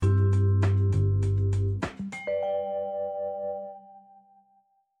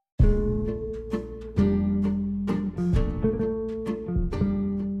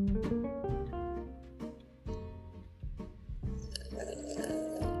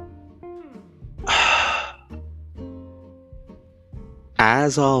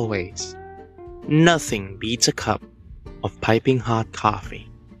As always, nothing beats a cup of piping hot coffee.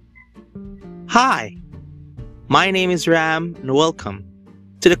 Hi, my name is Ram, and welcome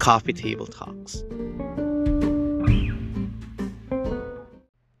to the Coffee Table Talks.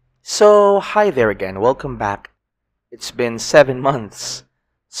 So, hi there again. Welcome back. It's been 7 months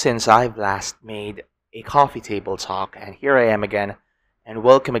since I've last made a coffee table talk, and here I am again. And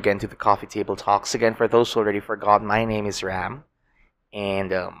welcome again to the Coffee Table Talks. Again, for those who already forgot, my name is Ram,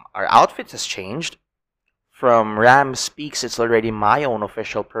 and our outfit has changed. From Ram Speaks, it's already my own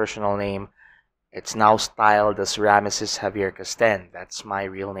official personal name. It's now styled as Rameses Javier Casten. That's my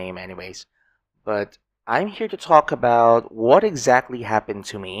real name, anyways. But I'm here to talk about what exactly happened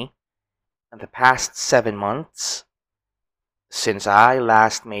to me in the past 7 months since I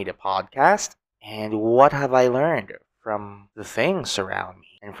last made a podcast, and what have I learned from the things around me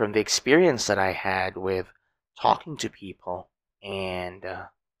and from the experience that I had with talking to people and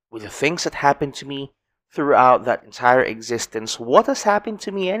with the things that happened to me throughout that entire existence. What has happened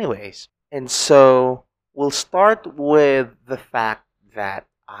to me, anyways? And so we'll start with the fact that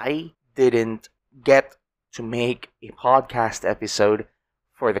I didn't get to make a podcast episode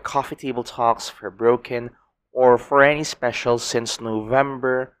for the Coffee Table Talks for Broken or for any specials since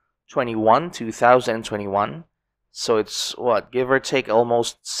November 21, 2021. So it's give or take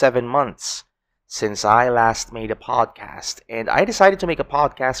almost 7 months since I last made a podcast. And I decided to make a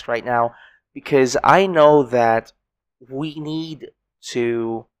podcast right now because I know that we need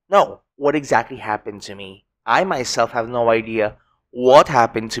to know what exactly happened to me. I myself have no idea what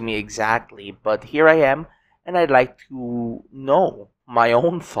happened to me exactly, but here I am, and I'd like to know my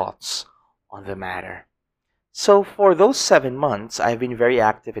own thoughts on the matter. So, for those 7 months, I've been very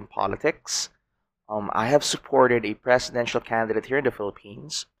active in politics. I have supported a presidential candidate here in the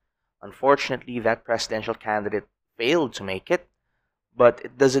Philippines. Unfortunately, that presidential candidate failed to make it, but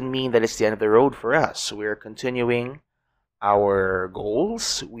it doesn't mean that it's the end of the road for us. We're continuing our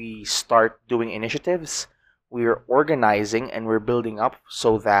goals. We start doing initiatives. We're organizing and we're building up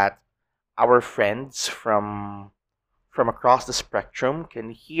so that our friends from across the spectrum can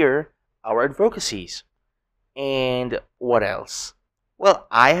hear our advocacies. And what else? Well,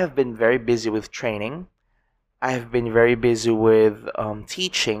 I have been very busy with training. I have been very busy with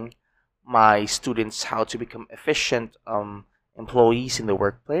teaching my students how to become efficient employees in the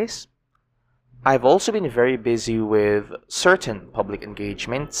workplace. I've also been very busy with certain public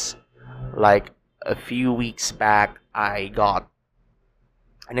engagements. Like a few weeks back, I got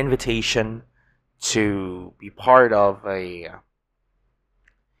an invitation to be part of an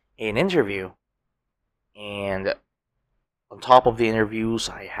interview, and on top of the interviews,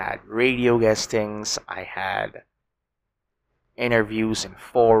 I had radio guestings, I had interviews in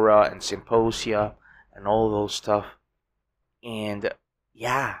fora and symposia and all those stuff. And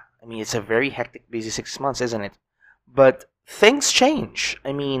yeah, I mean, it's a very hectic, busy 6 months, isn't it? But things change.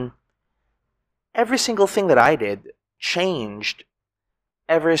 I mean, every single thing that I did changed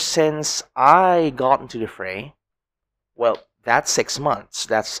ever since I got into the fray. Well, that's 6 months.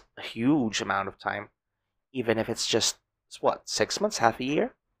 That's a huge amount of time, even if it's just, 6 months, half a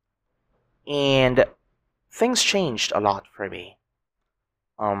year? And things changed a lot for me.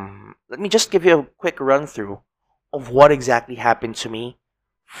 Let me just give you a quick run through of what exactly happened to me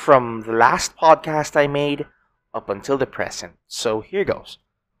from the last podcast I made up until the present. So here goes.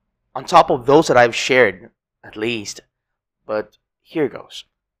 On top of those that I've shared, at least, but here goes.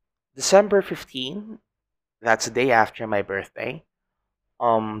 December 15, that's the day after my birthday.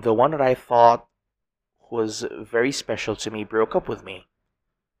 The one that I thought was very special to me broke up with me.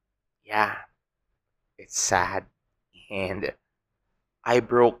 Yeah, it's sad. And I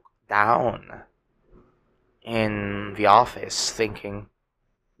broke down in the office thinking,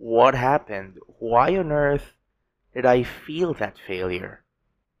 what happened? Why on earth did I feel that failure?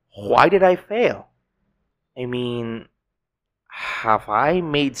 Why did I fail? I mean, have I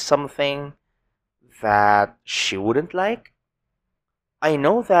made something that she wouldn't like? I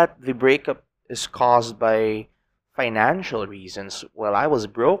know that the breakup is caused by financial reasons. Well, I was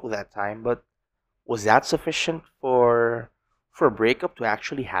broke that time, but was that sufficient for a breakup to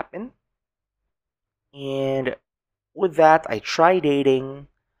actually happen? And with that, I tried dating,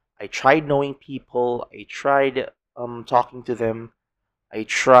 I tried knowing people, I tried talking to them, I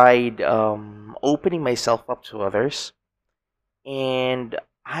tried opening myself up to others, and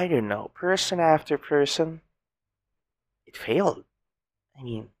I don't know, person after person, it failed. I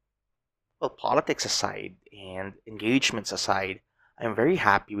mean, well, politics aside and engagements aside, I'm very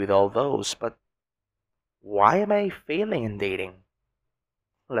happy with all those, but why am I failing in dating?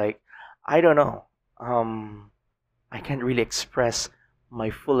 Like, I don't know. I can't really express my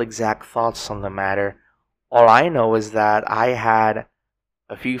full exact thoughts on the matter. All I know is that I had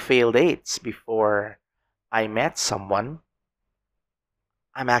a few failed dates before I met someone.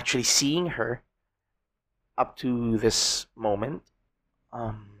 I'm actually seeing her up to this moment.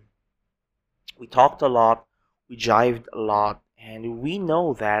 Um, we talked a lot, we jived a lot, and we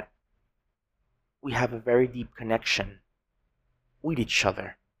know that we have a very deep connection with each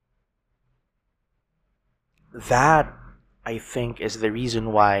other. That, I think, is the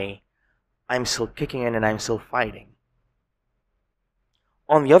reason why I'm still kicking in and I'm still fighting.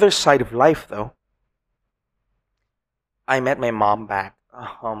 On the other side of life, though, I met my mom back.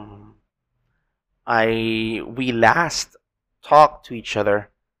 We last talked to each other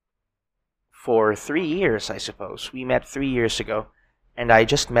for 3 years, I suppose. We met 3 years ago, and I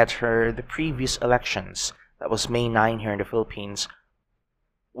just met her the previous elections. That was May 9 here in the Philippines.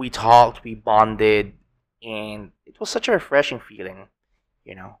 We talked, we bonded, and it was such a refreshing feeling,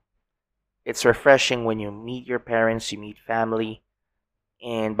 you know. It's refreshing when you meet your parents, you meet family.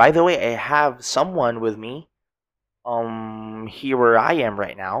 And by the way, I have someone with me, here where I am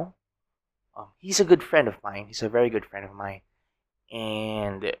right now. He's a good friend of mine. He's a very good friend of mine.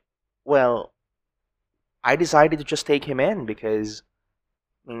 And, well, I decided to just take him in because,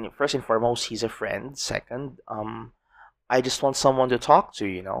 I mean, first and foremost, he's a friend. Second, I just want someone to talk to,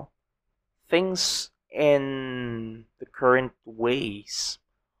 you know. Things in the current ways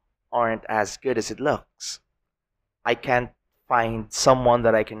aren't as good as it looks. I can't find someone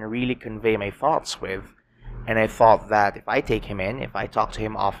that I can really convey my thoughts with. And I thought that if I take him in, if I talk to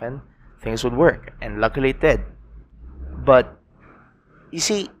him often, things would work. And luckily it did. But, you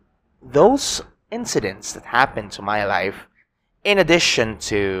see, those incidents that happened to my life, in addition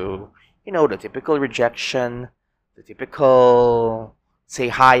to, the typical rejection, the typical say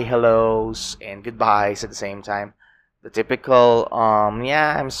hi, hellos, and goodbyes at the same time, the typical,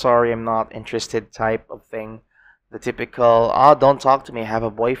 yeah, I'm sorry, I'm not interested type of thing, the typical, oh, don't talk to me, I have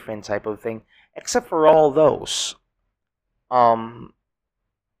a boyfriend type of thing, except for all those, um,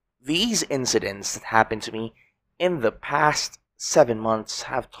 these incidents that happened to me in the past 7 months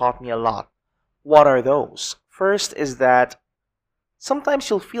have taught me a lot. What are those? First is that sometimes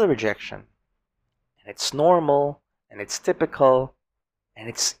you'll feel rejection, and it's normal, and it's typical, and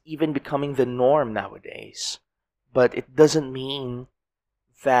it's even becoming the norm nowadays. But it doesn't mean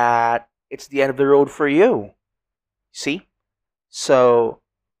that it's the end of the road for you. See? So,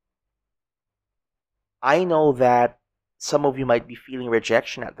 I know that some of you might be feeling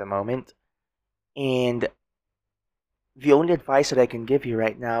rejection at the moment, and the only advice that I can give you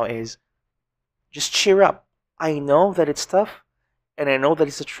right now is just cheer up. I know that it's tough, and I know that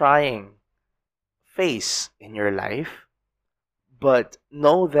it's a trying phase in your life, but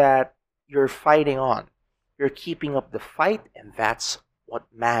know that you're fighting on. You're keeping up the fight, and that's what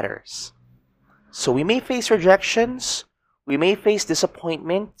matters. So we may face rejections, we may face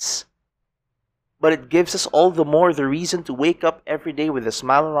disappointments, but it gives us all the more the reason to wake up every day with a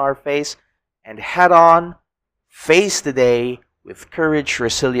smile on our face and head on, face the day with courage,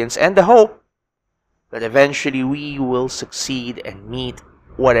 resilience, and the hope that eventually we will succeed and meet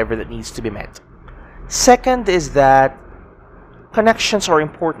whatever that needs to be met. Second is that connections are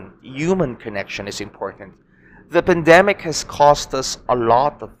important. Human connection is important. The pandemic has cost us a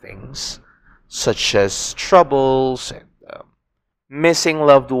lot of things, such as troubles and missing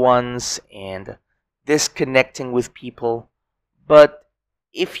loved ones and disconnecting with people. But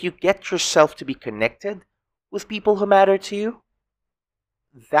if you get yourself to be connected with people who matter to you,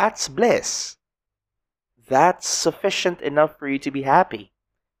 that's bliss. That's sufficient enough for you to be happy.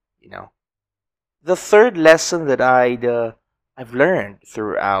 The third lesson that I've learned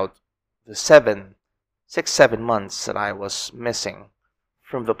throughout the 6, 7 months that I was missing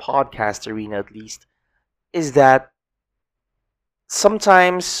from the podcast arena, at least, is that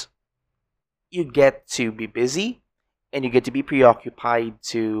sometimes you get to be busy and you get to be preoccupied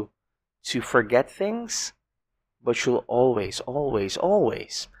to forget things, but you'll always, always,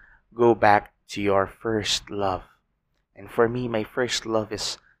 always go back to your first love. And for me, my first love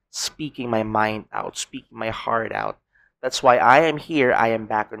is speaking my mind out, speaking my heart out. That's why I am here. I am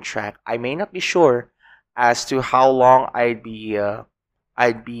back on track. I may not be sure as to how long I'd be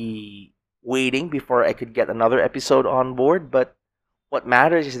waiting before I could get another episode on board, but what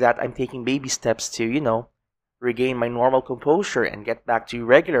matters is that I'm taking baby steps to, regain my normal composure and get back to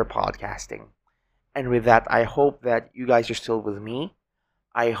regular podcasting. And with that, I hope that you guys are still with me.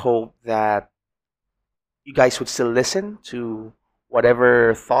 I hope that you guys would still listen to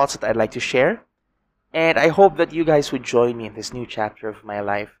whatever thoughts that I'd like to share. And I hope that you guys would join me in this new chapter of my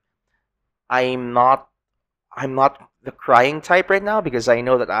life. I'm not I'm not the crying type right now because I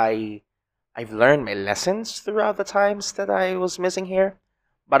know that I've learned my lessons throughout the times that I was missing here.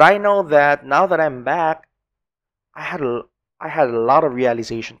 But I know that now that I'm back, I had a I had a lot of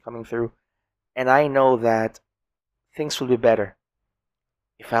realization coming through, and I know that things will be better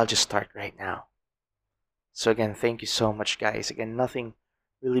if I'll just start right now. So again, thank you so much, guys. Again, nothing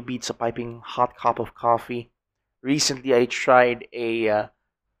really beats a piping hot cup of coffee. Recently, I tried a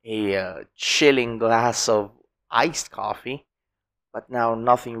chilling glass of iced coffee, but now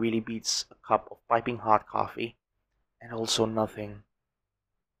nothing really beats a cup of piping hot coffee, and also nothing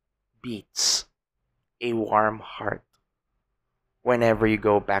beats a warm heart whenever you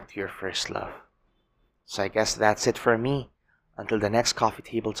go back to your first love. So I guess that's it for me. Until the next coffee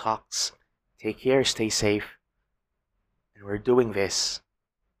table talks, take care, stay safe, and we're doing this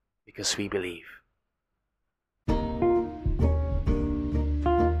because we believe.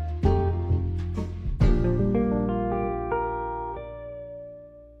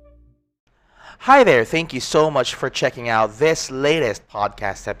 Hi there, thank you so much for checking out this latest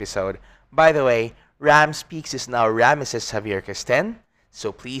podcast episode. By the way, Ram Speaks is now Ramesses Javier Casten,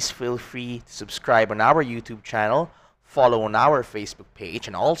 so please feel free to subscribe on our YouTube channel, follow on our Facebook page,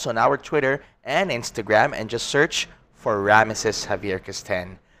 and also on our Twitter and Instagram, and just search for Ramesses Javier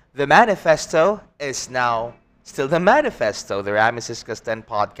Casten. The manifesto is now still the manifesto, the Ramesses Casten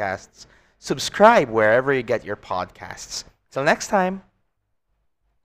podcasts. Subscribe wherever you get your podcasts. Till next time.